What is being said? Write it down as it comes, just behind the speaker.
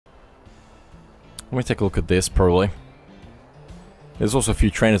Let me take a look at this, probably. There's also a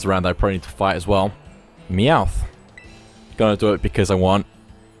few trainers around that I probably need to fight as well. Meowth. Gonna do it because I want...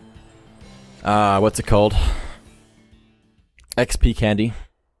 what's it called? XP candy.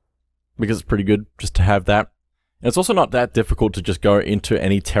 Because it's pretty good just to have that. And it's also not that difficult to just go into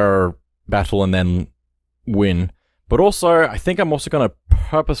any Terra battle and then win. But also, I think I'm also gonna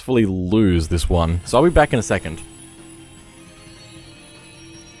purposefully lose this one. So I'll be back in a second.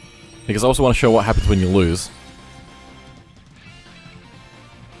 Because I also want to show what happens when you lose.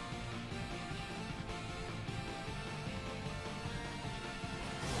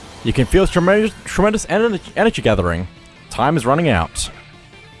 You can feel tremendous energy gathering. Time is running out.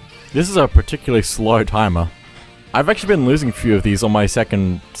 This is a particularly slow timer. I've actually been losing a few of these on my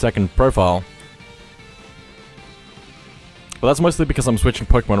second profile. But that's mostly because I'm switching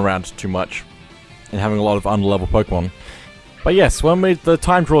Pokemon around too much. And having a lot of underlevel Pokemon. But yes, when the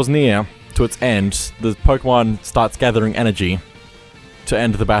time draws near to its end, the Pokemon starts gathering energy to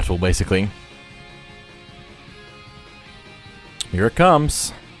end the battle, basically. Here it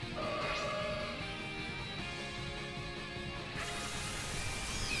comes.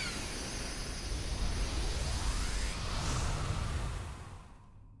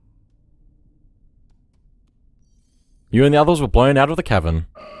 You and the others were blown out of the cavern.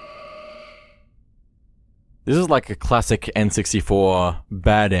 This is like a classic N64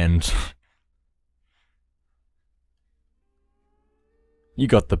 bad end. You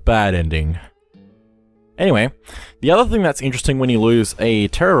got the bad ending. Anyway, the other thing that's interesting when you lose a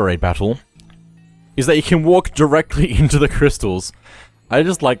Terra Raid battle is that you can walk directly into the crystals. I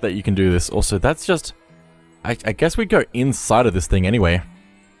just like that you can do this. Also, that's just... I guess we go inside of this thing anyway.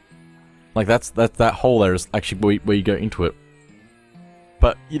 Like, that hole there is actually where you go into it.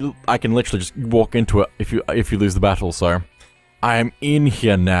 But I can literally just walk into it if you lose the battle, so... I am in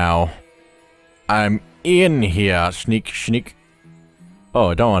here now. I'm in here. Sneak. Oh,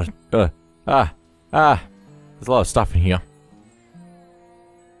 I don't want to... There's a lot of stuff in here.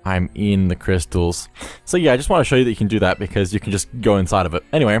 I'm in the crystals. So yeah, I just want to show you that you can do that because you can just go inside of it.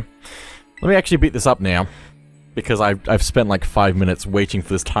 Anyway, let me actually beat this up now. Because I've spent like 5 minutes waiting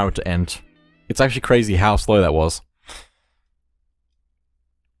for this timer to end. It's actually crazy how slow that was.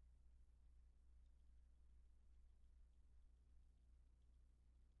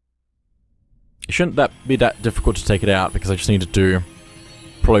 It shouldn't be that difficult to take it out because I just need to do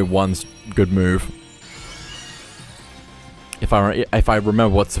probably one good move. If I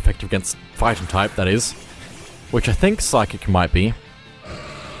remember what's effective against fighting type, that is. Which I think Psychic might be.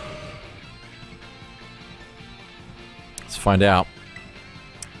 Let's find out.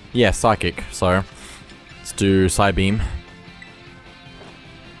 Yeah, Psychic. So, let's do Psybeam.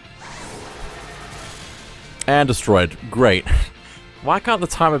 And destroyed. Great. Why can't the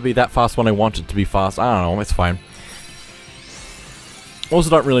timer be that fast when I want it to be fast? I don't know, it's fine. Also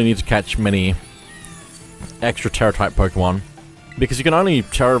don't really need to catch many extra Terra-type Pokemon. Because you can only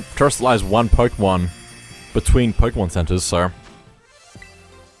terrestrialize one Pokemon between Pokemon centers, so...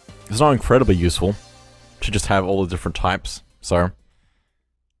 it's not incredibly useful to just have all the different types, so...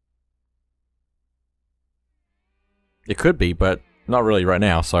 it could be, but not really right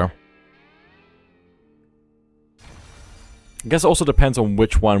now, so... I guess it also depends on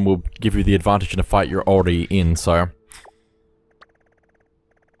which one will give you the advantage in a fight you're already in, so...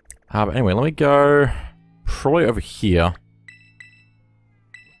 but anyway, let me go... probably over here.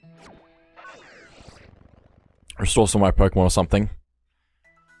 Restore some of my Pokemon or something.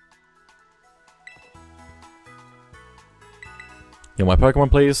 Heal my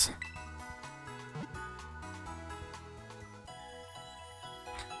Pokemon, please.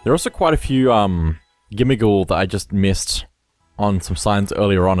 There are also quite a few, Gimmighoul that I just missed on some signs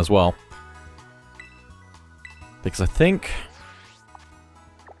earlier on as well. Because I think...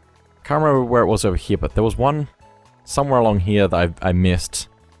 can't remember where it was over here, but there was one somewhere along here that I missed.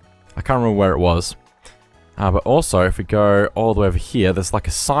 I can't remember where it was. But also, if we go all the way over here, there's like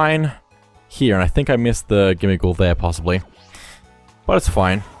a sign here, and I think I missed the Gimmighoul there, possibly. But it's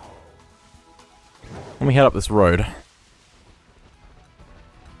fine. Let me head up this road.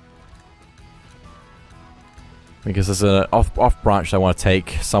 Because there's an off branch I want to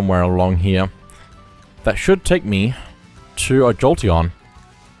take somewhere along here. That should take me to a Jolteon.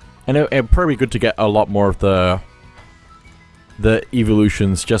 And it'd probably be good to get a lot more of the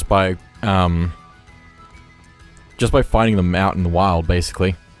evolutions just by finding them out in the wild,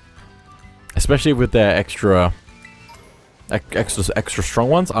 basically. Especially with their extra strong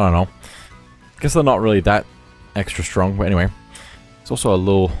ones. I don't know. I guess they're not really that extra strong, but anyway. There's also a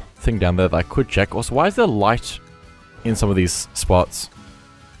little thing down there that I could check. Also, why is there light in some of these spots?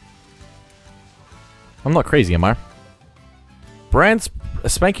 I'm not crazy, am I? Brand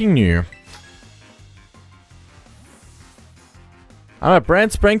spanking new. I'm a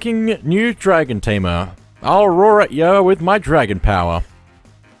brand spanking new dragon tamer. I'll roar at ya with my dragon power.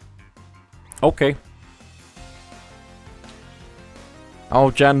 Okay.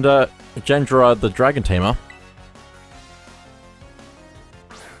 I'll Gendra the dragon tamer.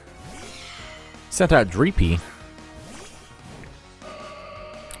 Sent out Dreepy.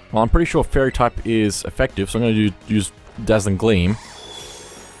 Well, I'm pretty sure Fairy type is effective, so I'm going to use Dazzling Gleam.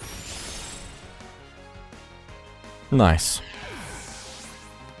 Nice.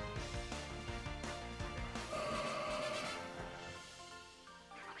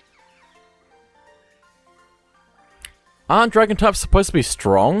 Aren't dragon types supposed to be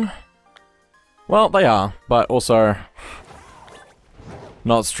strong? Well, they are, but also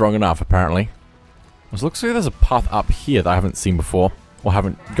not strong enough, apparently. It looks like there's a path up here that I haven't seen before, or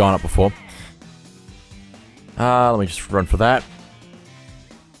haven't gone up before. Let me just run for that.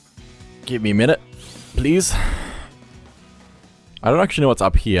 Give me a minute, please. I don't actually know what's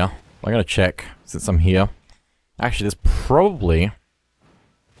up here. I'm gonna check, since I'm here. Actually, there's probably...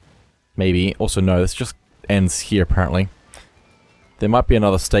 Maybe. Also, no, this just ends here, apparently. There might be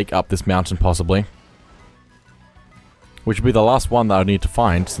another stake up this mountain, possibly. Which would be the last one that I need to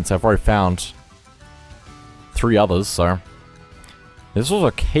find, since I've already found 3 others, so... There's also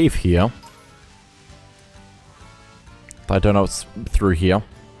a cave here. I don't know what's through here.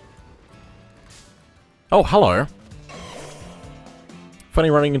 Oh, hello! Funny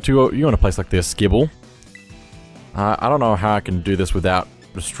running into you in a place like this, Skibble. I don't know how I can do this without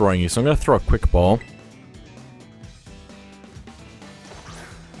destroying you, so I'm going to throw a quick ball.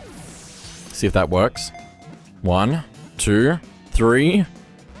 See if that works. 1, 2, 3.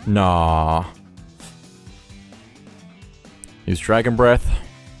 Nah. Use Dragon Breath.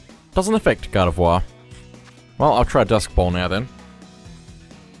 Doesn't affect Gardevoir. Well, I'll try Dusk Ball now then.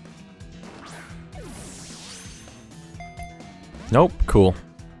 Nope, cool.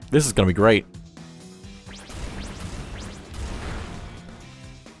 This is gonna be great.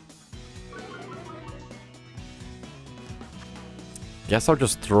 Guess I'll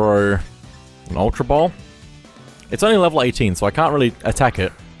just throw an Ultra Ball. It's only level 18, so I can't really attack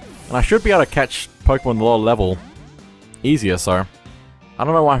it. And I should be able to catch Pokemon lower level easier, so... I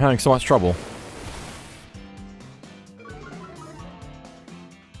don't know why I'm having so much trouble.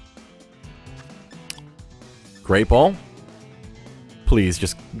 Great Ball? Please,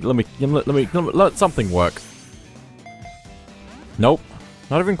 just let something work. Nope.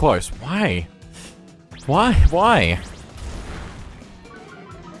 Not even close. Why? Why?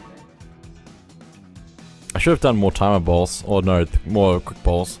 I should have done more timer balls. Or no, more quick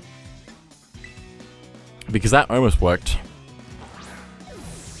balls. Because that almost worked.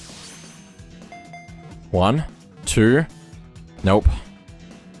 1, 2. Nope.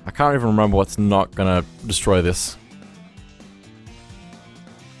 I can't even remember what's not gonna destroy this.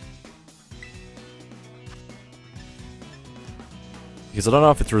 Because I don't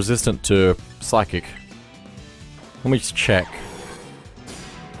know if it's resistant to Psychic. Let me just check.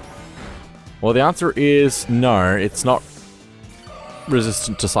 Well, the answer is no, it's not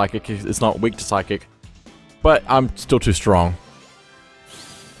resistant to Psychic, it's not weak to Psychic. But I'm still too strong.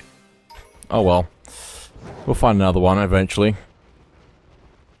 Oh well. We'll find another one eventually.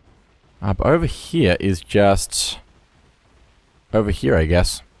 But over here is just... over here, I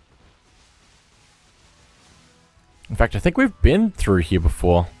guess. In fact, I think we've been through here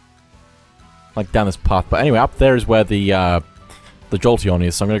before. Like, down this path. But anyway, up there is where the Jolteon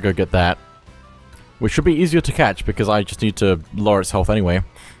is, so I'm gonna go get that. Which should be easier to catch, because I just need to lower its health anyway.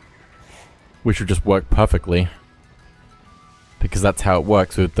 Which would just work perfectly. Because that's how it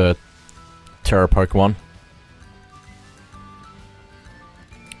works with the Terra Pokemon.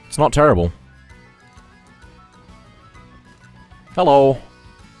 It's not terrible. Hello.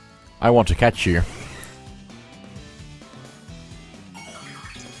 I want to catch you.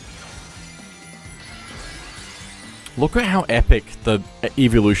 Look at how epic the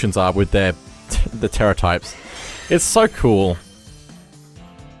evolutions are with their the Terra types. It's so cool.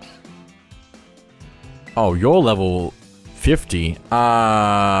 Oh, you're level 50.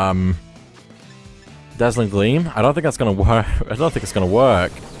 Dazzling Gleam? I don't think that's gonna work. I don't think it's gonna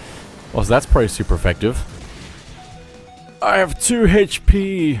work. Oh, so that's probably super effective. I have 2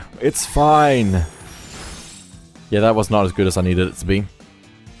 HP. It's fine. Yeah, that was not as good as I needed it to be.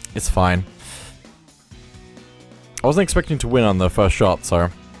 It's fine. I wasn't expecting to win on the first shot, so...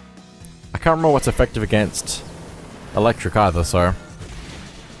 I can't remember what's effective against electric either, so...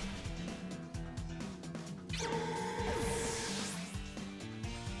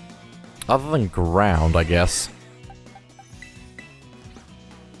 Other than ground, I guess.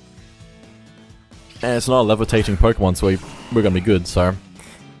 And it's not a levitating Pokemon, so we're gonna be good, so...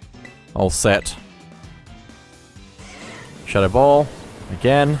 All set. Shadow Ball.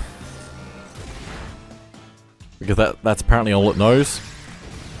 Again. Because that's apparently all it knows.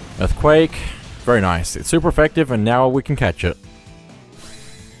 Earthquake. Very nice. It's super effective, and now we can catch it.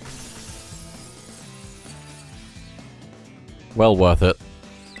 Well worth it.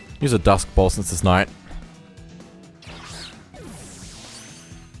 Use a Dusk Ball since it's night.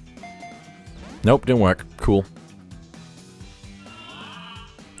 Nope, didn't work. Cool.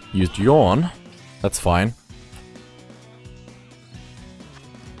 Used Yawn. That's fine.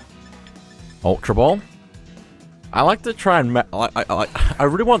 Ultra Ball. I like to try and I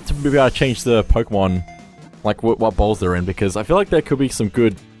really want to be able to change the Pokemon, like what balls they're in, because I feel like there could be some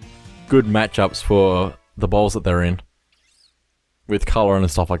good matchups for the balls that they're in, with color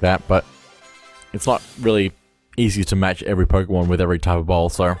and stuff like that. But it's not really easy to match every Pokemon with every type of ball.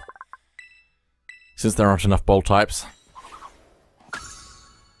 So since there aren't enough ball types,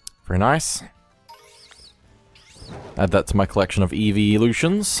 very nice. Add that to my collection of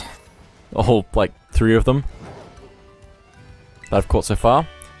evolutions. Oh, like 3 of them that I've caught so far.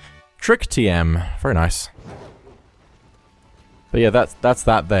 Trick TM, very nice. But yeah, that's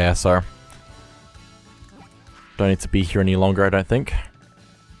that there, so don't need to be here any longer, I don't think.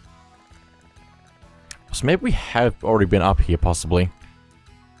 So maybe we have already been up here, possibly.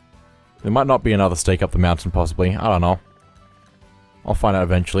 There might not be another stake up the mountain, possibly. I don't know. I'll find out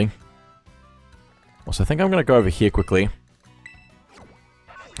eventually. Also, I think I'm gonna go over here quickly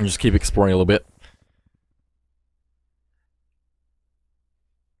and just keep exploring a little bit.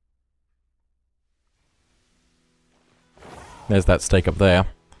 There's that stake up there,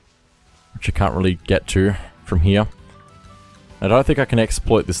 which I can't really get to from here. I don't think I can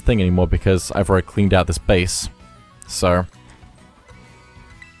exploit this thing anymore because I've already cleaned out this base. So,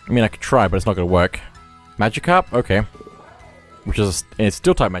 I mean, I could try, but it's not going to work. Magikarp? Okay. Which is, and it's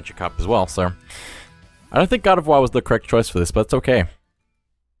Steel type Magikarp as well, so I don't think Gardevoir was the correct choice for this, but it's okay.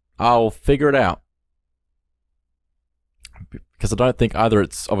 I'll figure it out. Because I don't think either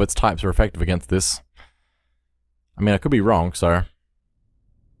of its types are effective against this. I mean, I could be wrong, so...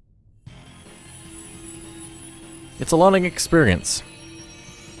 It's a learning experience.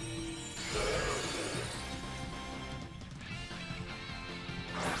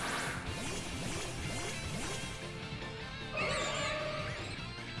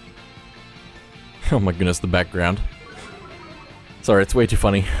 Oh my goodness, the background. Sorry, it's way too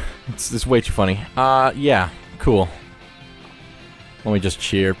funny. It's way too funny. Yeah, cool. Let me just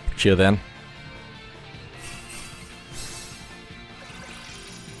cheer then.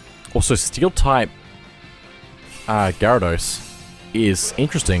 Also, Steel-type Gyarados is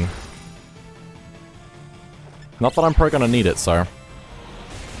interesting. Not that I'm probably gonna need it, so...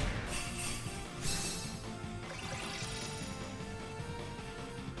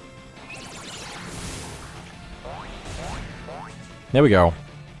 There we go.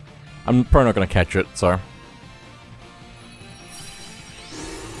 I'm probably not gonna catch it, so...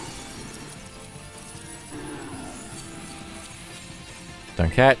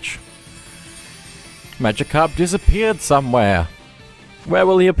 Don't catch. Magikarp disappeared somewhere. Where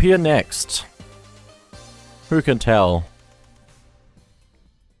will he appear next? Who can tell?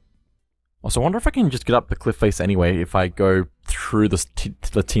 Also, I wonder if I can just get up the cliff face anyway if I go through the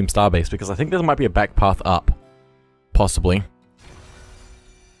Team Starbase, because I think there might be a back path up. Possibly.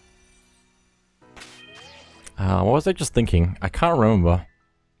 What was I just thinking? I can't remember.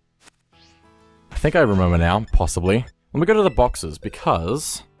 I think I remember now, possibly. Let me go to the boxes,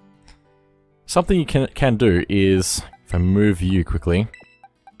 because something you can do is, if I move you quickly,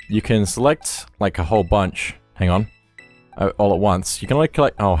 you can select like a whole bunch. Hang on. All at once. You can only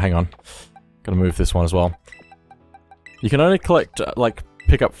collect... Oh, hang on. Gotta move this one as well. You can only collect, like,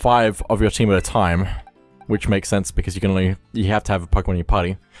 pick up 5 of your team at a time, which makes sense because you have to have a Pokemon in your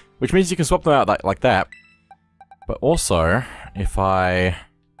party, which means you can swap them out like that. But also, if I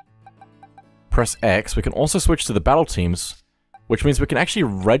press X, we can also switch to the battle teams, which means we can actually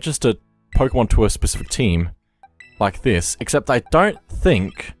register Pokemon to a specific team, like this, except I don't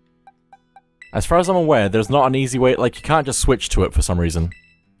think, as far as I'm aware, there's not an easy way, like you can't just switch to it for some reason.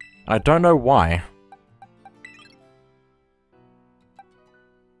 I don't know why.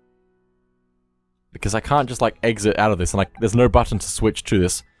 Because I can't just like exit out of this, and like there's no button to switch to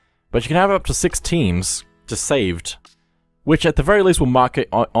this. But you can have up to 6 teams just saved, which at the very least will mark it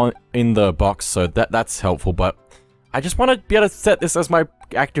in the box, so that's helpful, but I just want to be able to set this as my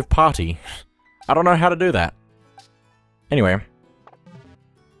active party. I don't know how to do that. Anyway.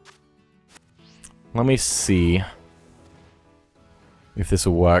 Let me see if this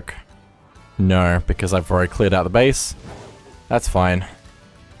will work. No, because I've already cleared out the base. That's fine.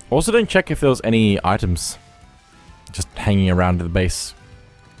 Also didn't check if there was any items just hanging around the base.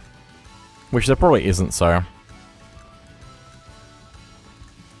 Which there probably isn't, so...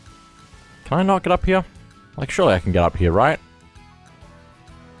 Can I not get up here? Like, surely I can get up here, right?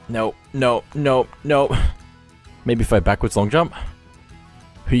 No, no, no, no. Maybe if I backwards long jump?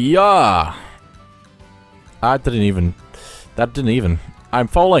 Yeah. That didn't even. I'm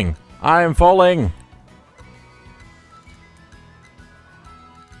falling. I'm falling.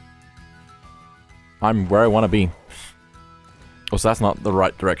 I'm where I want to be. Also, that's not the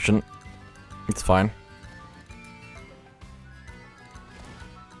right direction. It's fine.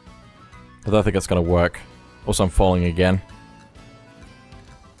 I don't think it's gonna work. Also, I'm falling again.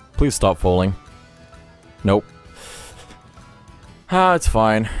 Please stop falling. Nope. Ah, it's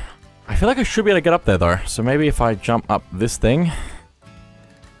fine. I feel like I should be able to get up there though, so maybe if I jump up this thing,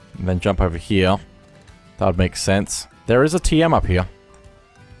 and then jump over here, that would make sense. There is a TM up here.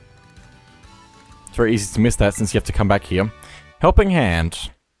 It's very easy to miss that since you have to come back here. Helping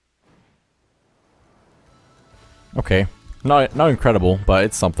hand. Okay. Not incredible, but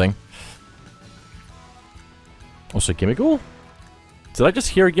it's something. Also, Gimmighoul? Did I just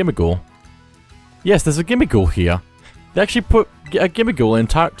hear a Gimmighoul? Yes, there's a Gimmighoul here. They actually put a Gimmighoul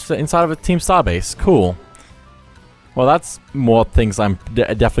inside of a Team Starbase. Cool. Well, that's more things I'm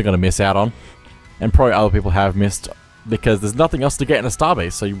definitely going to miss out on. And probably other people have missed. Because there's nothing else to get in a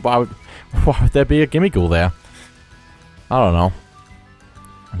Starbase. So why would there be a Gimmighoul there? I don't know.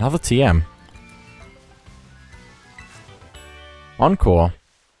 Another TM. Encore.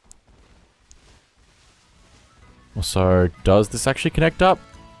 So, does this actually connect up?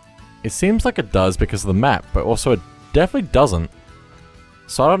 It seems like it does because of the map, but also it definitely doesn't.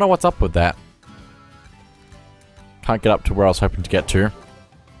 So I don't know what's up with that. Can't get up to where I was hoping to get to.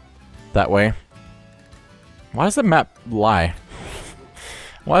 That way. Why does the map lie?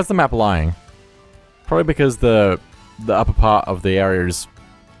 Why is the map lying? Probably because the upper part of the area is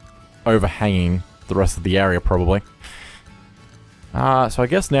overhanging the rest of the area, probably. So I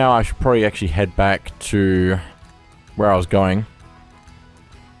guess now I should probably actually head back to where I was going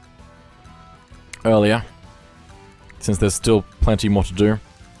earlier, since there's still plenty more to do.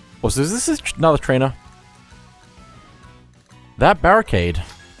 Also, is this another trainer? That barricade.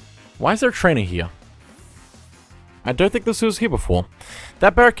 Why is there a trainer here? I don't think this was here before.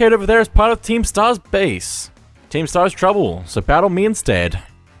 That barricade over there is part of Team Star's base. Team Star's trouble, so battle me instead.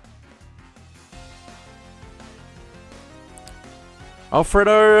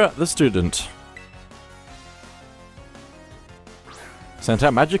 Alfredo, the student. Sent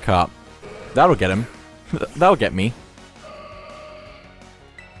out Magikarp. That'll get him. That'll get me.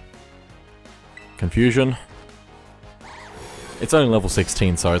 Confusion. It's only level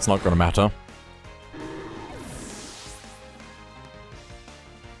 16, so it's not gonna matter.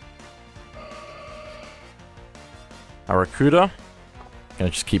 Aracuda.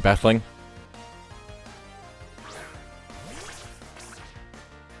 Gonna just keep battling.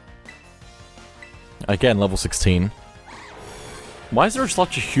 Again, level 16. Why is there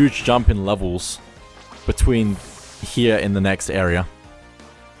such a huge jump in levels between here and the next area?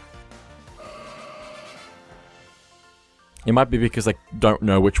 It might be because I don't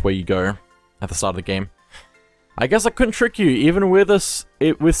know which way you go at the start of the game. I guess I couldn't trick you, even with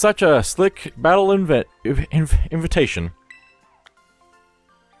with such a slick battle invitation.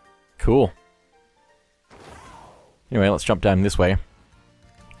 Cool. Anyway, let's jump down this way.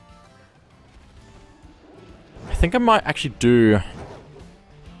 I think I might actually do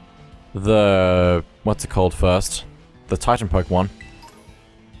the... what's it called first? The Titan Pokemon.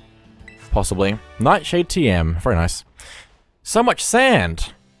 Possibly. Nightshade TM. Very nice. So much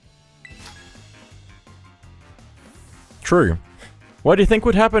sand! True. What do you think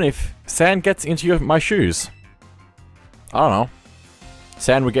would happen if sand gets into my shoes? I don't know.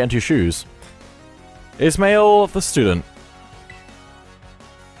 Sand would get into your shoes. Ismail the student.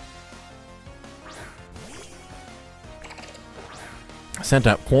 Sent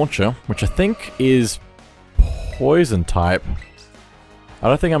out Hauncher, which I think is poison type. I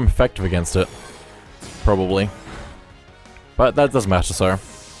don't think I'm effective against it. Probably. But that doesn't matter, so.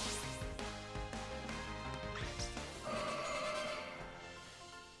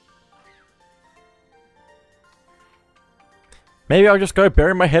 Maybe I'll just go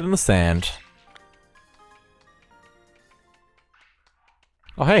bury my head in the sand.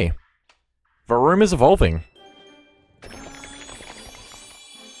 Oh hey. The room is evolving.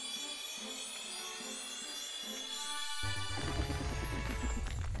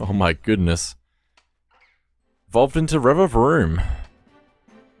 Oh my goodness. Evolved into Revavroom.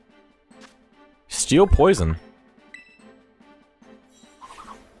 Steel Poison.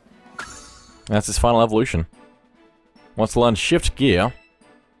 That's its final evolution. Wants to learn Shift Gear.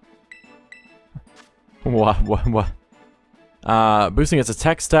 What? Boosting its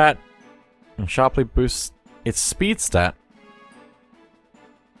attack stat. And sharply boosts its speed stat.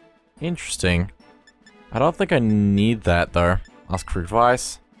 Interesting. I don't think I need that though. Ask for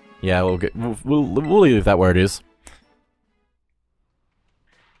advice. Yeah, we'll leave that where it is.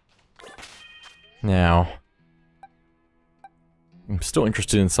 Now, I'm still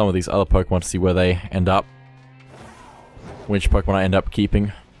interested in some of these other Pokemon to see where they end up. Which Pokemon I end up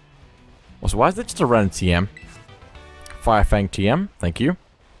keeping. Also, why is it just a random TM? Firefang TM, thank you.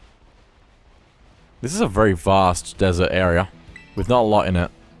 This is a very vast desert area, with not a lot in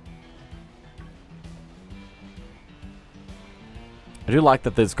it. I do like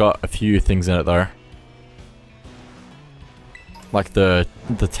that there's got a few things in it though. Like the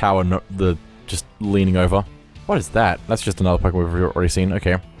tower, just leaning over. What is that? That's just another Pokemon we've already seen,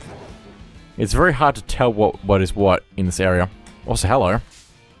 okay. It's very hard to tell what is what in this area. Also, hello.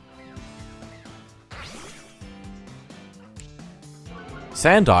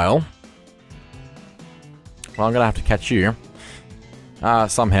 Sandile. Well, I'm gonna have to catch you.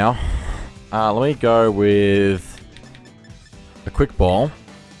 Somehow. Let me go with a quick ball.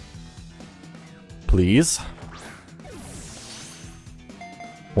 Please.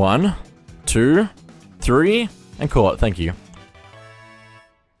 1, 2, 3, and call it. Thank you.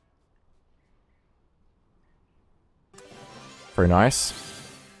 Very nice.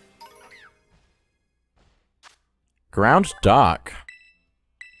 Ground Dark.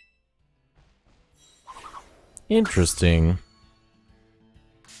 Interesting.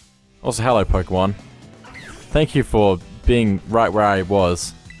 Also, hello, Pokemon. Thank you for being right where I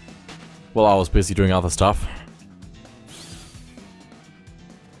was while I was busy doing other stuff.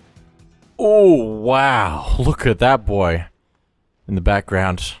 Oh, wow. Look at that boy in the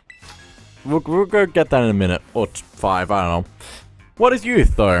background. We'll go get that in a minute. Or 5, I don't know. What is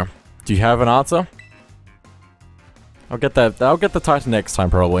youth, though? Do you have an answer? I'll get the title next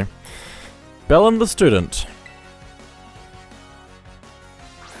time, probably. Bellin the Student.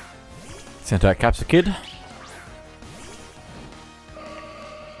 Sent out Capsakid.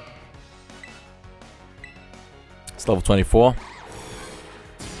 It's level 24.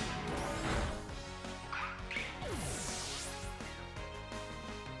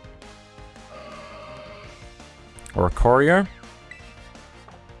 Or a Courier.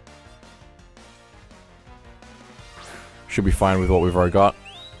 Should be fine with what we've already got.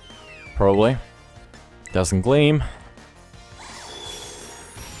 Probably. Doesn't gleam.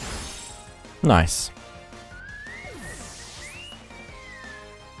 Nice.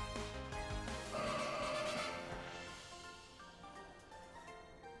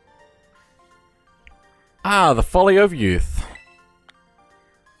 Ah, the Folly of Youth.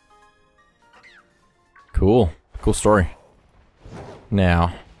 Cool. Cool story.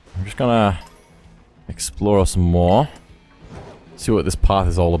 Now, I'm just gonna explore some more. See what this path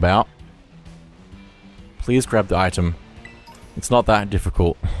is all about. Please grab the item. It's not that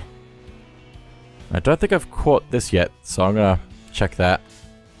difficult. I don't think I've caught this yet, so I'm gonna check that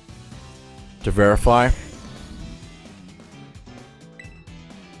to verify. I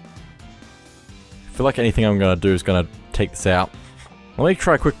feel like anything I'm gonna do is gonna take this out. Let me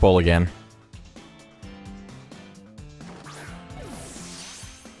try Quick Ball again.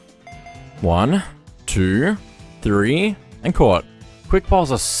 One, 2, 3, and caught. Quick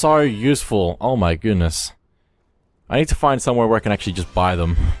Balls are so useful. Oh my goodness. I need to find somewhere where I can actually just buy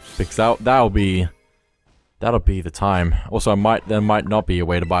them, because that'll be the time. Also, there might not be a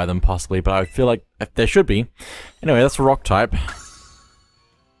way to buy them possibly, but I feel like there should be. Anyway, that's a rock type.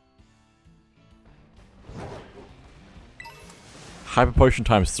 Hyper Potion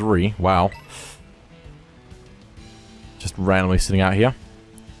times 3. Wow. Just randomly sitting out here.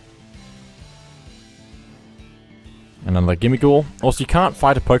 Another Gimmighoul. Also, you can't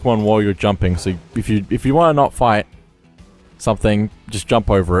fight a Pokemon while you're jumping, so if you want to not fight something, just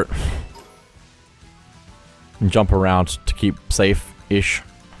jump over it. And jump around to keep safe-ish.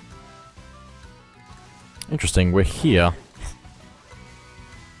 Interesting, we're here.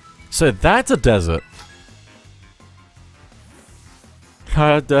 So that's a desert.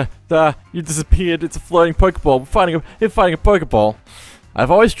 You disappeared, it's a floating Pokeball. We're fighting a Pokeball.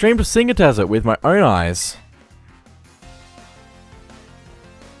 I've always dreamed of seeing a desert with my own eyes.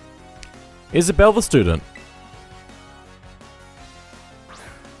 Isabelle the Student.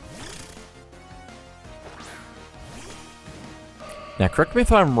 Now, correct me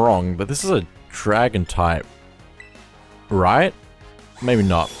if I'm wrong, but this is a dragon type. Right? Maybe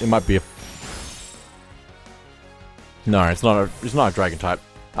not. It might be a... No, it's not a dragon type.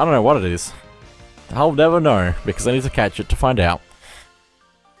 I don't know what it is. I'll never know, because I need to catch it to find out.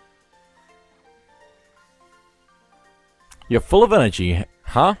 You're full of energy,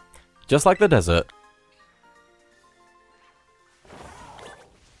 huh? Just like the desert.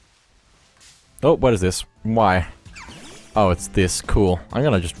 Oh, what is this? Why? Oh, it's this. Cool. I'm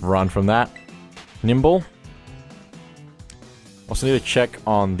gonna just run from that. Nimble. Also need to check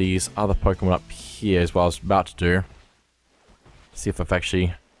on these other Pokemon up here is what I was about to do. See if I've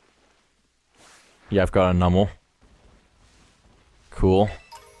actually... Yeah, I've got a Numble. Cool.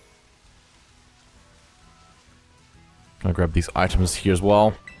 I'll grab these items here as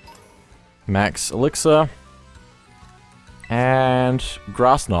well. Max Elixir. And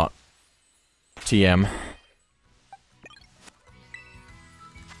Grass Knot. TM.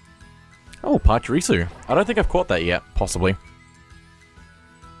 Oh, Pachirisu. I don't think I've caught that yet, possibly.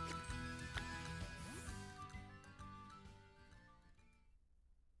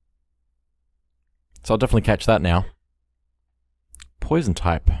 So I'll definitely catch that now. Poison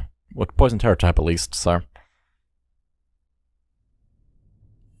type. Well, Poison Terra type at least, so...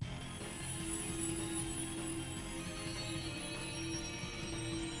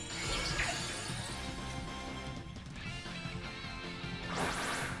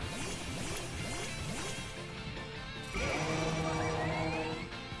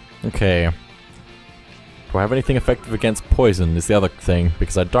 Okay. Do I have anything effective against poison is the other thing,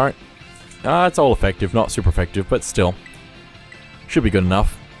 because I don't... it's all effective, not super effective, but still. Should be good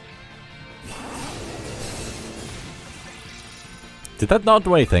enough. Did that not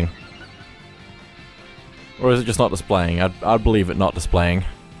do anything? Or is it just not displaying? I'd believe it not displaying.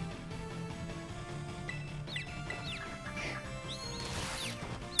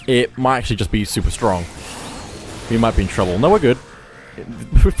 It might actually just be super strong. We might be in trouble. No, we're good.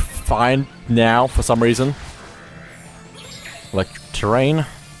 Fine now, for some reason. Electric terrain.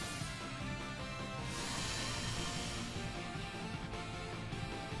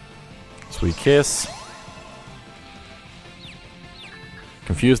 Sweet kiss.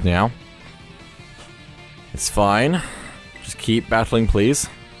 Confused now. It's fine. Just keep battling, please.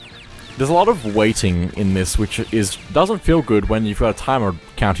 There's a lot of waiting in this, which doesn't feel good when you've got a timer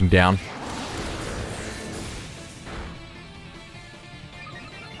counting down.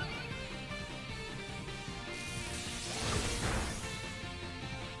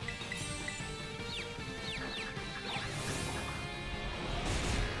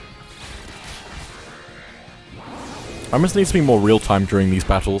 I must need to be more real-time during these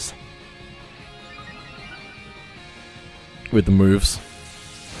battles. With the moves.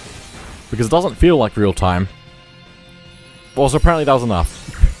 Because it doesn't feel like real-time. Well, so apparently that was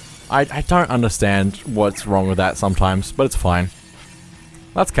enough. I don't understand what's wrong with that sometimes, but it's fine.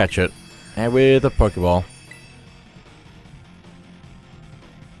 Let's catch it. And with a Pokeball.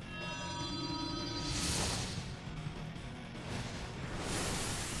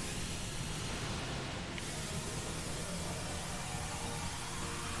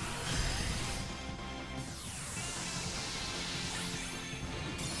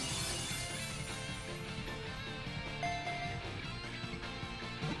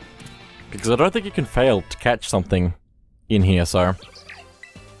 Because I don't think you can fail to catch something in here, so...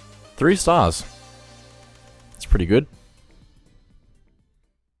 3 stars. It's pretty good.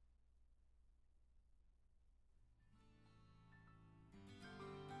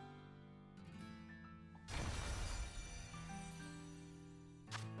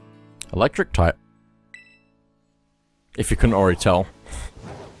 Electric type. If you couldn't already tell.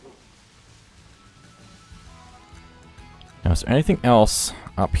 Now, is there anything else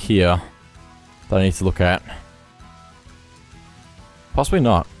up here that I need to look at? Possibly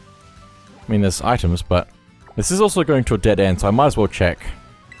not. I mean, there's items, but this is also going to a dead end, so I might as well check.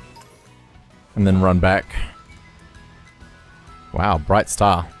 And then run back. Wow, bright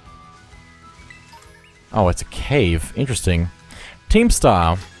star. Oh, it's a cave. Interesting. Team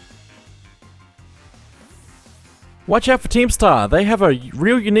Star. Watch out for Team Star. They have a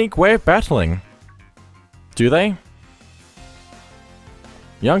real unique way of battling. Do they?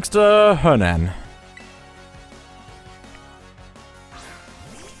 Youngster Hernan.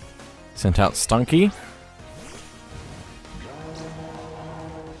 Sent out Stunky.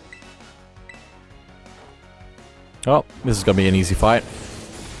 Oh, this is gonna be an easy fight.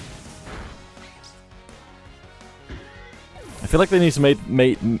 I feel like they need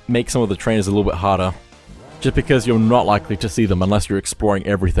to make some of the trainers a little bit harder. Just because you're not likely to see them unless you're exploring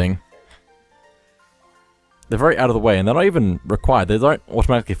everything. They're very out of the way, and they're not even required. They don't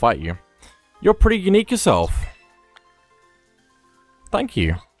automatically fight you. You're pretty unique yourself. Thank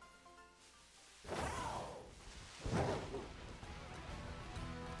you.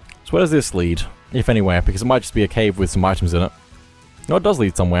 So where does this lead? If anywhere, because it might just be a cave with some items in it. No, it does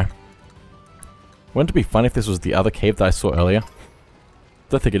lead somewhere. Wouldn't it be fun if this was the other cave that I saw earlier?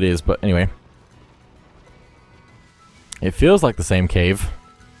 Don't think it is, but anyway. It feels like the same cave.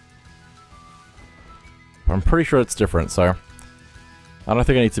 But I'm pretty sure it's different, so... I don't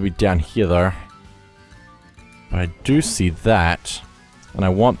think I need to be down here, though. But I do see that. And I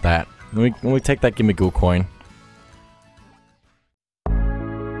want that. Let me take that Gimme Ghoul coin.